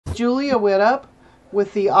Julia Widup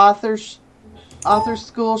with the Author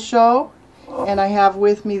School Show, and I have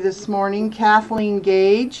with me this morning Kathleen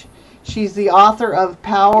Gage. She's the author of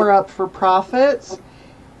Power Up for Profits,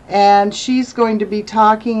 and she's going to be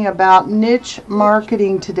talking about niche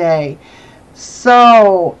marketing today.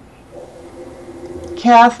 So,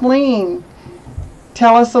 Kathleen,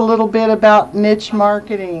 tell us a little bit about niche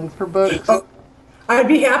marketing for books. I'd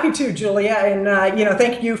be happy to, Julia, and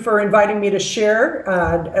thank you for inviting me to share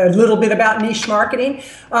a little bit about niche marketing.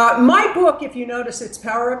 My book, if you notice, it's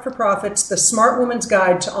Power Up for Profits, The Smart Woman's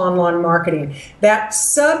Guide to Online Marketing. That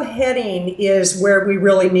subheading is where we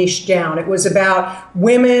really niched down. It was about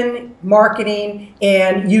women marketing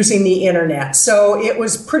and using the internet. So it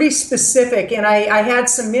was pretty specific, and I had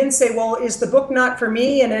some men say, well, is the book not for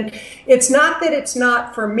me? And it's not that it's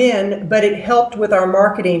not for men, but it helped with our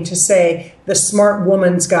marketing to say, The Smart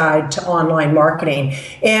Woman's Guide to Online Marketing.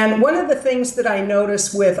 And one of the things that I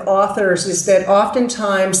notice with authors is that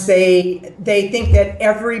oftentimes they think that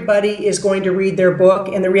everybody is going to read their book.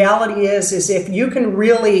 And the reality is if you can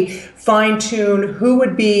really fine-tune who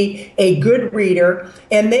would be a good reader,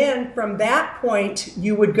 and then from that point,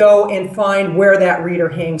 you would go and find where that reader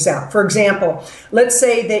hangs out. For example, let's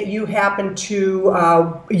say that you happen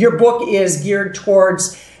to, your book is geared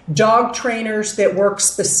towards dog trainers that work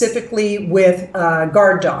specifically with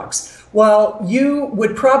guard dogs. Well, you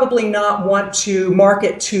would probably not want to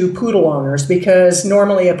market to poodle owners because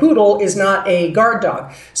normally a poodle is not a guard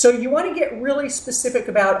dog. So you want to get really specific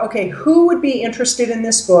about, okay, who would be interested in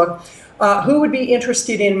this book? Who would be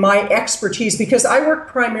interested in my expertise? Because I work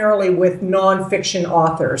primarily with nonfiction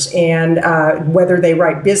authors, and whether they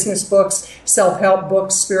write business books, self-help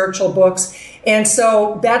books, spiritual books. And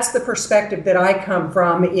so that's the perspective that I come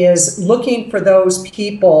from, is looking for those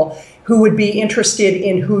people who would be interested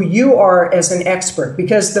in who you are as an expert.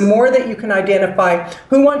 Because the more that you can identify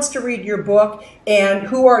who wants to read your book and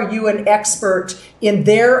who are you an expert in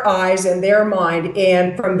their eyes and their mind,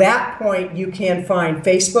 and from that point you can find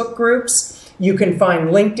Facebook groups, you can find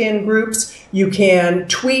LinkedIn groups, you can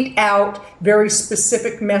tweet out very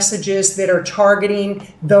specific messages that are targeting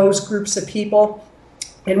those groups of people.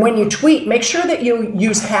 And when you tweet, make sure that you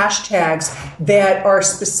use hashtags that are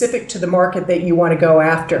specific to the market that you want to go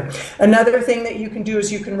after. Another thing that you can do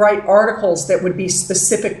is you can write articles that would be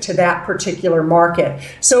specific to that particular market.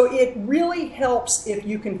 So it really helps if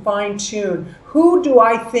you can fine-tune, who do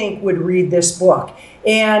I think would read this book?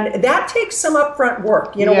 And that takes some upfront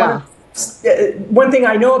work. You know, yeah. One thing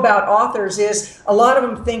I know about authors is a lot of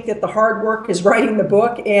them think that the hard work is writing the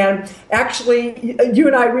book, and actually you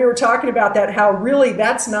and I, we were talking about that, how really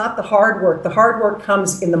that's not the hard work. The hard work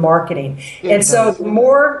comes in the marketing. And so the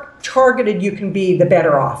more targeted you can be, the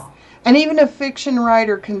better off. And even a fiction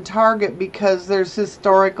writer can target, because there's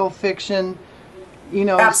historical fiction, you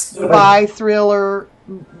know, spy thriller.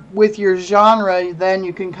 With your genre, then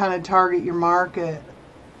you can kind of target your market.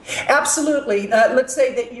 Absolutely. Let's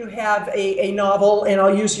say that you have a novel, and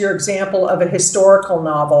I'll use your example of a historical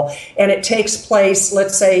novel, and it takes place,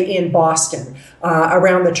 let's say, in Boston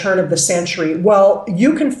around the turn of the century. Well,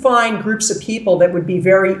 you can find groups of people that would be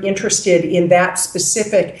very interested in that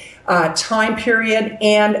specific time period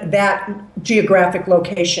and that geographic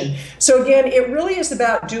location. So again, it really is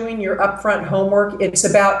about doing your upfront homework. It's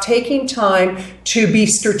about taking time to be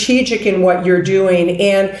strategic in what you're doing.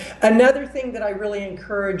 And another thing that I really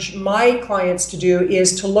encourage my clients to do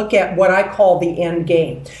is to look at what I call the end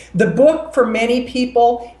game. The book, for many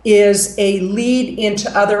people, is a lead into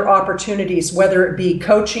other opportunities, whether it be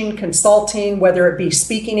coaching, consulting, whether it be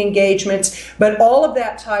speaking engagements, but all of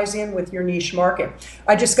that ties in with your niche market.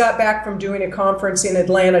 I just got back from doing a conference in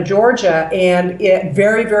Atlanta, Georgia, and it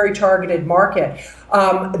very, very targeted market.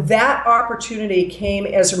 That opportunity came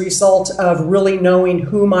as a result of really knowing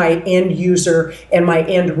who my end user and my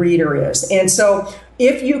end reader is. And so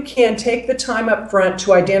if you can take the time up front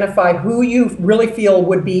to identify who you really feel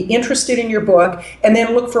would be interested in your book, and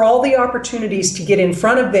then look for all the opportunities to get in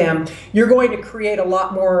front of them, you're going to create a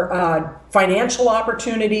lot more financial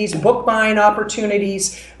opportunities, book buying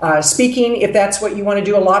opportunities, speaking, if that's what you want to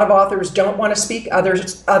do. A lot of authors don't want to speak.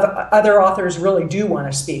 Other authors really do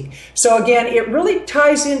want to speak. So again, it really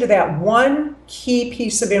ties into that one key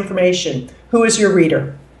piece of information. Who is your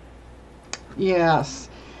reader? Yes,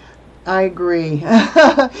 I agree.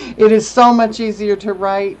 It is so much easier to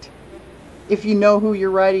write if you know who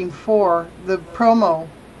you're writing for. The promo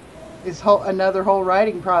is another whole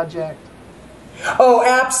writing project. Oh,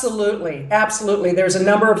 absolutely. Absolutely. There's a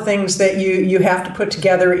number of things that you have to put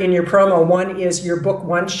together in your promo. One is your book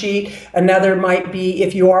one sheet. Another might be,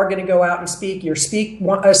 if you are going to go out and speak, your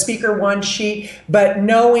speaker one sheet. But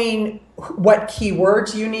knowing what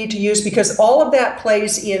keywords you need to use, because all of that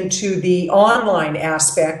plays into the online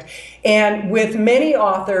aspect. And with many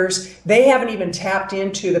authors, they haven't even tapped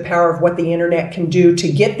into the power of what the internet can do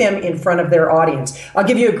to get them in front of their audience. I'll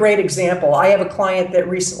give you a great example. I have a client that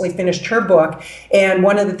recently finished her book, and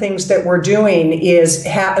one of the things that we're doing is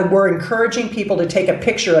we're encouraging people to take a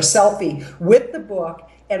picture, a selfie with the book,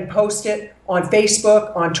 and post it on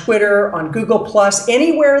Facebook, on Twitter, on Google+,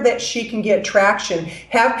 anywhere that she can get traction.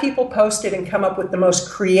 Have people post it and come up with the most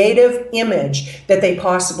creative image that they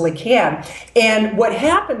possibly can. And what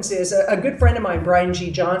happens is, a good friend of mine, Brian G.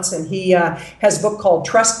 Johnson, he has a book called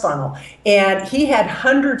Trust Funnel, and he had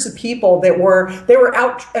hundreds of people that were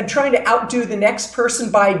out trying to outdo the next person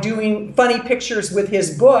by doing funny pictures with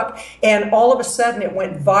his book, and all of a sudden it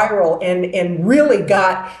went viral and really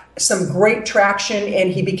got some great traction,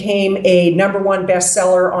 and he became a #1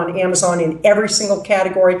 bestseller on Amazon in every single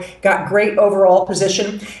category, got great overall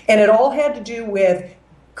position. And it all had to do with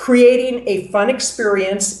creating a fun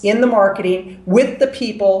experience in the marketing with the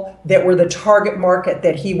people that were the target market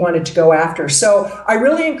that he wanted to go after. So I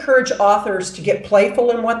really encourage authors to get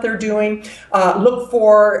playful in what they're doing, look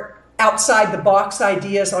for outside the box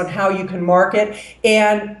ideas on how you can market,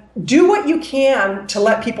 and do what you can to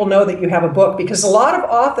let people know that you have a book, because a lot of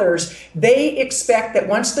authors, they expect that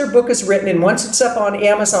once their book is written and once it's up on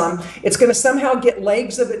Amazon, it's going to somehow get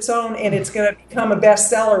legs of its own and it's going to become a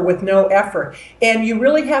bestseller with no effort. And you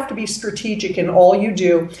really have to be strategic in all you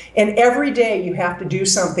do, and every day you have to do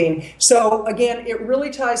something. So again, it really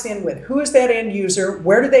ties in with who is that end user,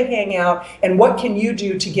 where do they hang out, and what can you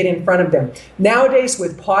do to get in front of them. Nowadays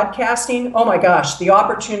with podcasting, oh my gosh, the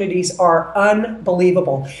opportunities are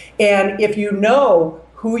unbelievable. And if you know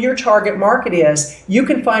who your target market is, you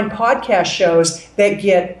can find podcast shows that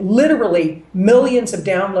get literally millions of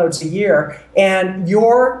downloads a year, and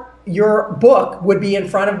your book would be in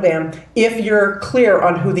front of them if you're clear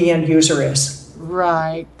on who the end user is.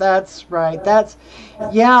 Right, that's right.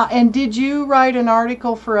 Yeah, and did you write an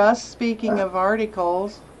article for us? Speaking of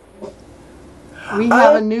articles, we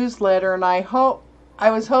have a newsletter, and I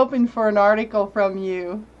was hoping for an article from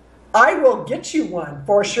you. I will get you one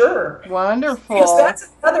for sure. Wonderful. Because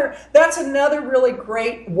that's another really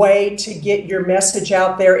great way to get your message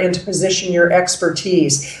out there and to position your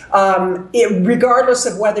expertise. Regardless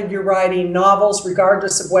of whether you're writing novels,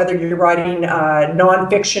 regardless of whether you're writing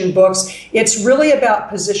nonfiction books, it's really about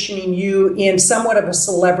positioning you in somewhat of a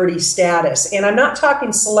celebrity status. And I'm not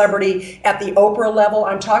talking celebrity at the Oprah level.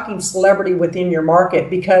 I'm talking celebrity within your market,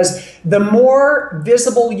 because the more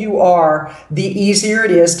visible you are, the easier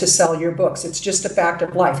it is to sell your books. It's just a fact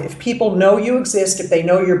of life. If people know you exist, if they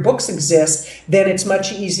know your books exist, then it's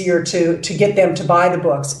much easier to get them to buy the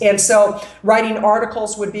books. And so writing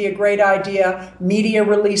articles would be a great idea. Media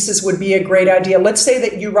releases would be a great idea. Let's say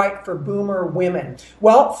that you write for boomer women.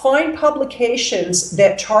 Well, find publications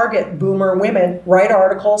that target boomer women, write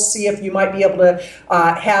articles, see if you might be able to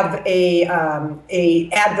have a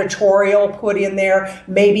advertorial put in there.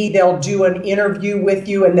 Maybe they'll do an interview with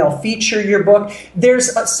you and they'll feature your book.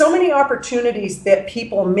 There's so many opportunities that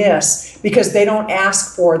people miss because they don't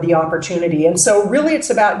ask for the opportunity. And so really it's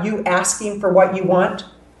about you asking for what you want.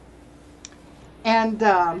 And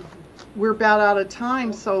we're about out of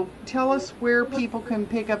time, so tell us where people can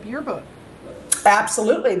pick up your book.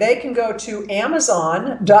 Absolutely. They can go to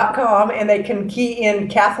Amazon.com and they can key in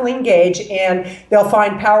Kathleen Gage, and they'll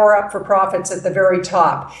find Power Up for Profits at the very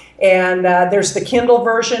top. And there's the Kindle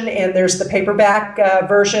version and there's the paperback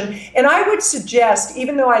version. And I would suggest,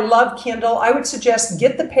 even though I love Kindle, I would suggest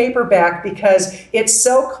get the paperback, because it's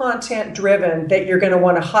so content driven that you're going to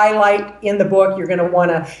want to highlight in the book. You're going to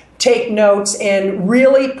want to take notes and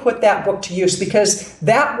really put that book to use, because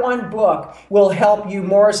that one book will help you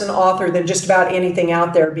more as an author than just about anything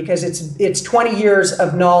out there, because it's 20 years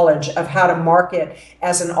of knowledge of how to market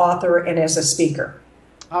as an author and as a speaker.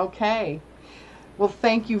 Okay. Well,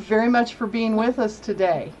 thank you very much for being with us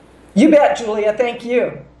today. You bet, Julia. Thank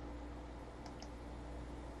you.